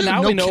wrong. Yeah,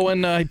 now we know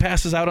when he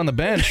passes out on the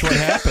bench what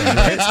happened.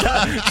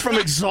 Right? It's from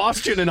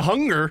exhaustion and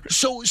hunger.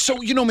 So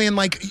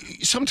man,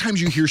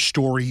 sometimes you hear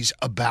stories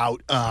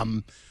about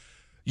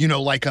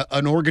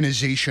an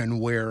organization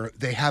where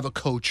they have a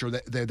coach or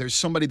there's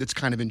somebody that's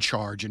kind of in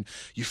charge, and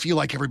you feel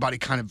like everybody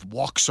kind of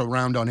walks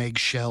around on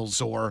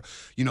eggshells, or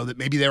that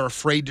maybe they're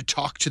afraid to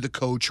talk to the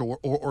coach, or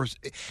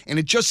and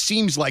it just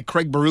seems like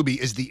Craig Berube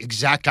is the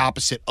exact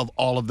opposite of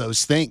all of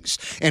those things.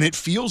 And it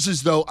feels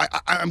as though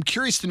I'm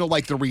curious to know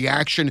the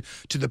reaction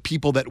to the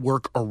people that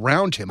work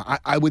around him.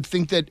 I would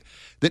think that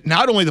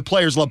not only the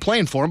players love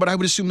playing for him, but I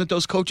would assume that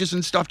those coaches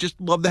and stuff just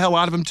love the hell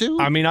out of him too.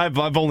 I mean,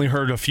 I've only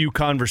heard a few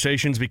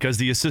conversations because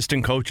the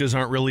assistant coaches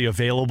aren't really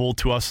available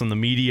to us in the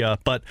media.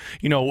 But,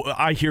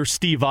 I hear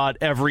Steve Ott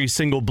every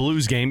single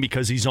Blues game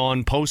because he's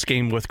on post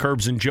game with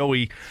Curbs and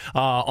Joey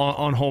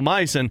on home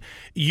ice. And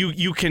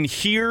you can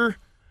hear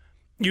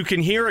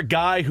a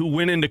guy who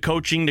went into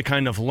coaching to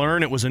kind of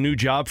learn. It was a new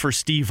job for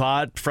Steve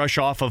Ott, fresh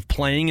off of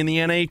playing in the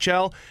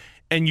NHL.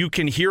 And you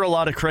can hear a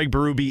lot of Craig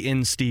Berube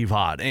in Steve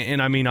Ott.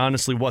 And I mean,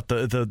 honestly, what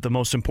the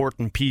most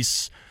important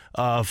piece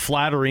of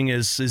flattering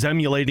is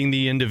emulating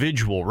the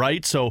individual,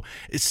 right? So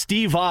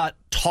Steve Ott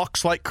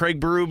talks like Craig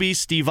Berube.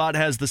 Steve Ott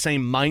has the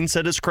same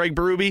mindset as Craig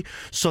Berube.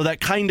 So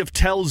that kind of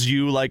tells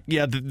you,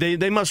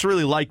 they must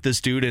really like this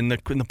dude. And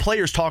the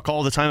players talk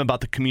all the time about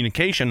the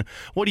communication.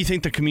 What do you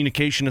think the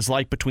communication is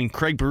like between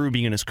Craig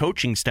Berube and his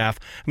coaching staff?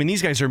 I mean,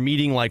 these guys are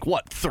meeting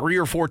 3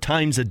 or 4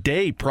 times a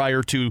day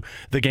prior to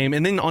the game.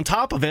 And then on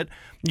top of it,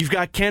 you've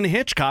got Ken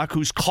Hitchcock,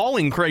 who's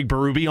calling Craig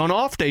Berube on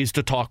off days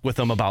to talk with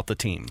him about the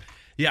team.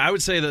 Yeah, I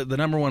would say that the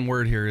number one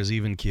word here is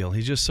even keel.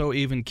 He's just so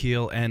even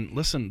keel. And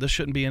listen, this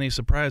shouldn't be any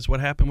surprise. What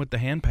happened with the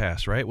hand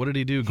pass, right? What did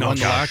he do? Go in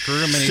the locker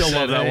room and he said,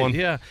 love that one.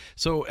 Yeah.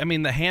 So, I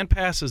mean, the hand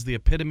pass is the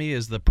epitome,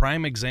 is the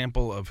prime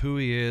example of who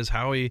he is,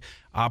 how he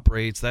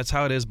operates. That's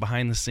how it is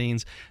behind the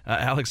scenes.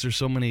 Alex, there's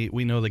so many,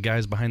 we know the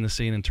guys behind the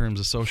scene in terms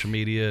of social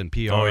media and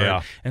PR. Oh,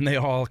 yeah. And they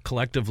all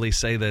collectively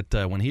say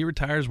that when he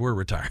retires, we're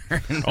retiring.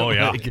 Oh,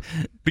 yeah.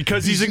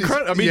 Because he's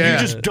incredible. I mean, you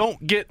just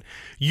don't get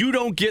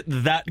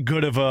that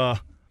good of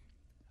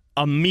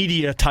a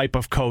media type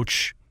of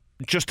coach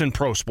just in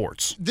pro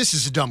sports. This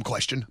is a dumb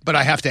question, but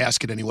I have to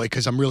ask it anyway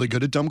because I'm really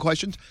good at dumb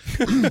questions.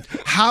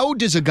 How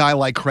does a guy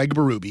like Craig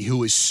Berube,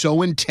 who is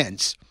so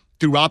intense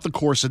throughout the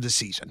course of the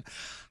season,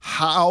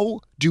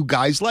 how do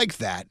guys like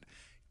that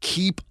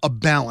keep a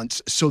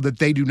balance so that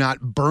they do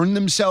not burn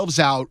themselves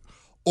out?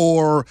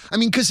 Or, I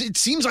mean, because it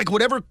seems like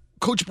whatever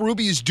Coach Berube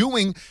is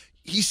doing,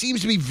 he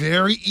seems to be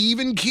very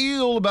even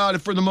keel about it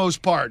for the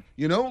most part.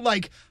 You know,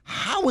 like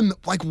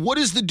what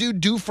does the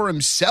dude do for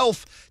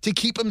himself to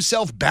keep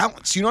himself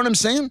balanced? You know what I'm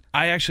saying?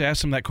 I actually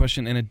asked him that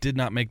question, and it did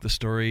not make the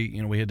story.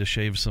 You know, we had to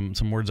shave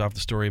some words off the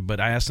story, but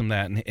I asked him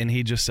that, and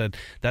he just said,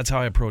 that's how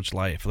I approach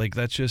life. Like,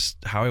 that's just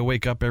how I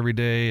wake up every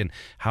day and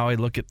how I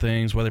look at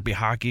things, whether it be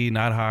hockey,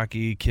 not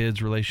hockey,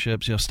 kids,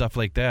 relationships, you know, stuff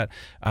like that.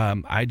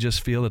 I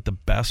just feel that the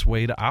best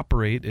way to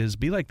operate is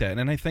be like that,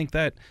 and I think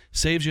that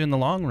saves you in the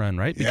long run,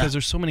 right? Because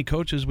there's so many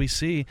coaches we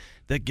see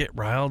that get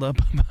riled up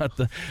about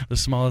the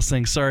smallest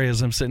things. Sorry,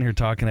 as I'm sitting here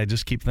talking, I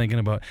just keep thinking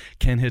about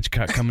Ken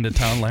Hitchcock coming to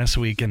town last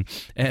week, and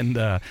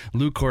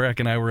Lou Korek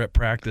and I were at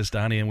practice,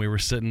 Donnie, and we were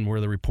sitting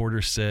where the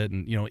reporters sit,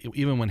 and you know,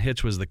 even when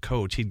Hitch was the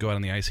coach, he'd go out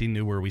on the ice, he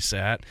knew where we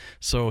sat,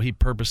 so he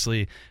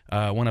purposely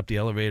went up the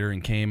elevator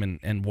and came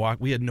and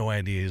walked. We had no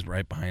idea he's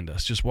right behind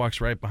us, just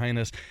walks right behind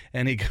us,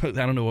 and he goes,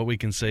 I don't know what we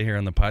can say here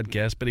on the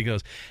podcast, but he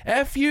goes,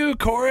 F you,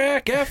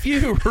 Korek, F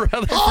you.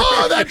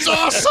 Oh, that's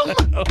awesome.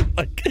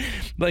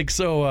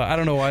 So I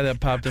don't know why that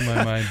popped in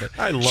my mind, but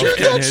I love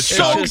Ken Hitch.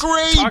 So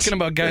great. Talking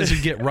about guys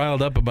who get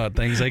riled up about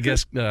things, I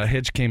guess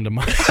Hitch came to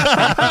mind.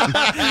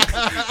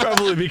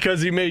 Probably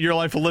because he made your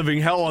life a living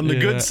hell on the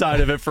good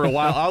side of it for a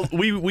while.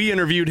 We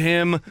interviewed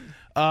him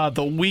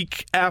the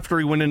week after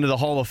he went into the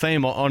Hall of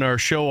Fame on our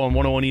show on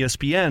 101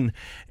 ESPN,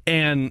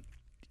 and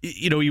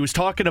you know,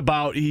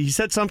 he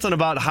said something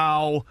about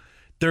how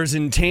there's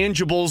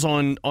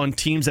intangibles on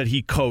teams that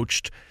he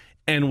coached.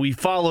 And we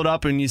followed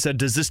up, and he said,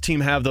 does this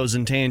team have those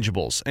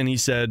intangibles? And he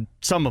said,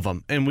 some of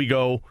them. And we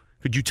go,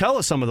 could you tell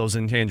us some of those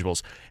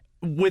intangibles?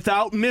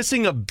 Without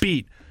missing a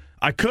beat.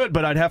 I could,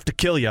 but I'd have to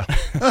kill you.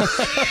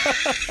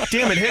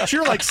 Damn it, Hitch,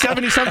 you're like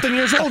 70-something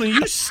years old, and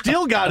you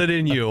still got it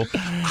in you.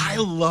 I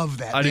love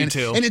that, I man. do,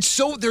 too. And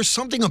there's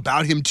something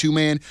about him, too,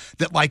 man,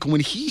 that, like, when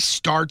he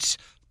starts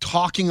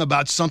talking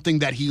about something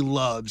that he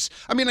loves.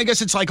 I mean, I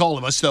guess it's like all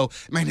of us, though.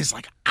 Man, his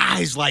like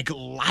eyes like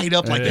light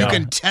up, like you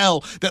can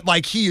tell that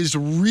like he is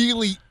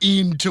really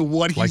into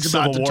what he's like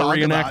about to Civil War talk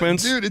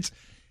reenactments? about. Dude, it's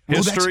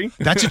history.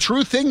 That's a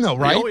true thing, though,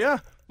 right? Oh yeah.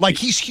 Like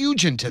he's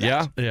huge into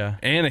that. Yeah,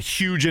 and a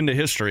huge into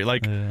history.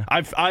 Like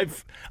I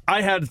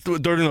had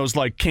during those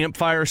like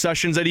campfire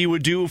sessions that he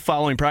would do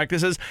following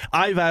practices.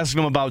 I've asked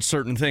him about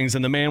certain things,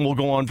 and the man will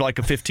go on for like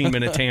a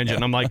 15-minute tangent.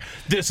 And I'm like,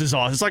 this is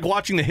awesome. It's like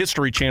watching the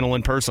History Channel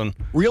in person.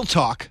 Real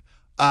talk.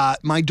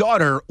 My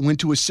daughter went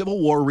to a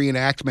Civil War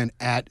reenactment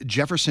at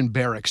Jefferson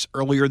Barracks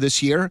earlier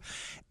this year,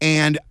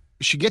 and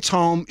she gets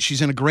home.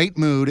 She's in a great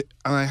mood.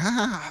 I'm like,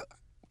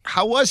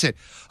 how was it?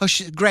 Oh,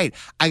 she's great.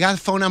 I got the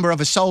phone number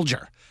of a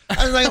soldier.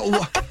 I was like,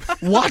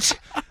 what?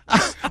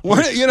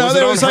 You know, was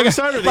there it was on like her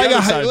side or the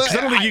other side? 'Cause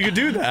I don't think you could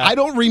do that. I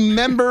don't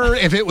remember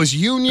if it was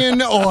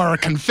Union or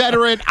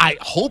Confederate. I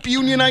hope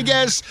Union, I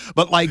guess.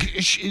 But like,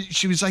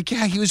 she was like,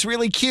 yeah, he was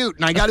really cute,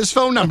 and I got his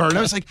phone number, and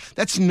I was like,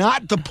 that's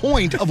not the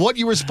point of what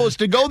you were supposed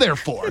to go there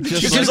for. It's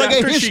just like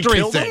a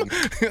history thing.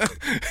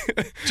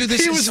 Dude,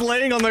 he was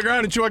laying on the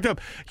ground, and she walked up.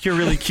 You're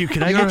really cute.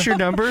 Can I get your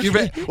number?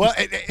 Well,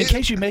 in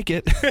case you make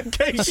it. In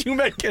case you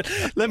make it.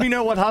 Let me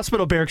know what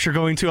hospital barracks you're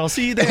going to. I'll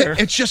see you there.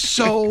 It's just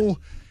so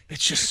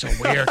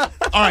weird.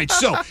 All right,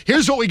 so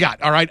here's what we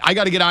got. All right, I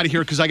got to get out of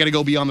here because I got to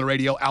go be on the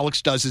radio.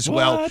 Alex does as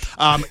well.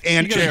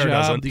 And Jared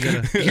doesn't.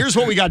 Here's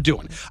what we got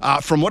doing.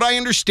 From what I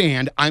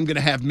understand, I'm going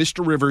to have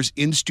Mr. Rivers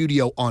in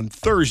studio on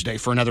Thursday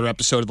for another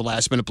episode of the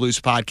Last Minute Blues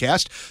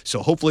podcast.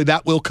 So hopefully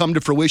that will come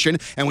to fruition.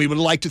 And we would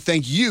like to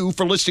thank you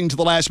for listening to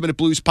the Last Minute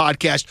Blues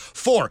podcast.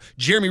 For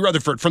Jeremy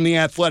Rutherford from The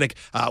Athletic,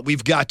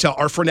 we've got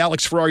our friend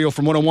Alex Ferrario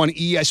from 101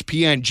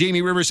 ESPN,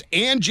 Jamie Rivers,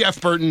 and Jeff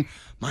Burton.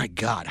 My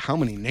God, how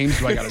many names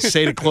do I got to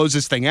say to close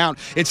this thing out?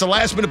 It's the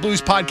Last Minute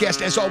Blues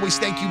podcast. As always,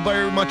 thank you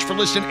very much for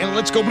listening, and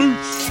let's go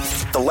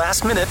Blues. The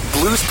Last Minute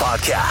Blues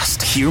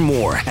podcast. Hear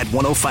more at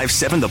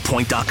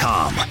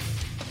 1057thepoint.com.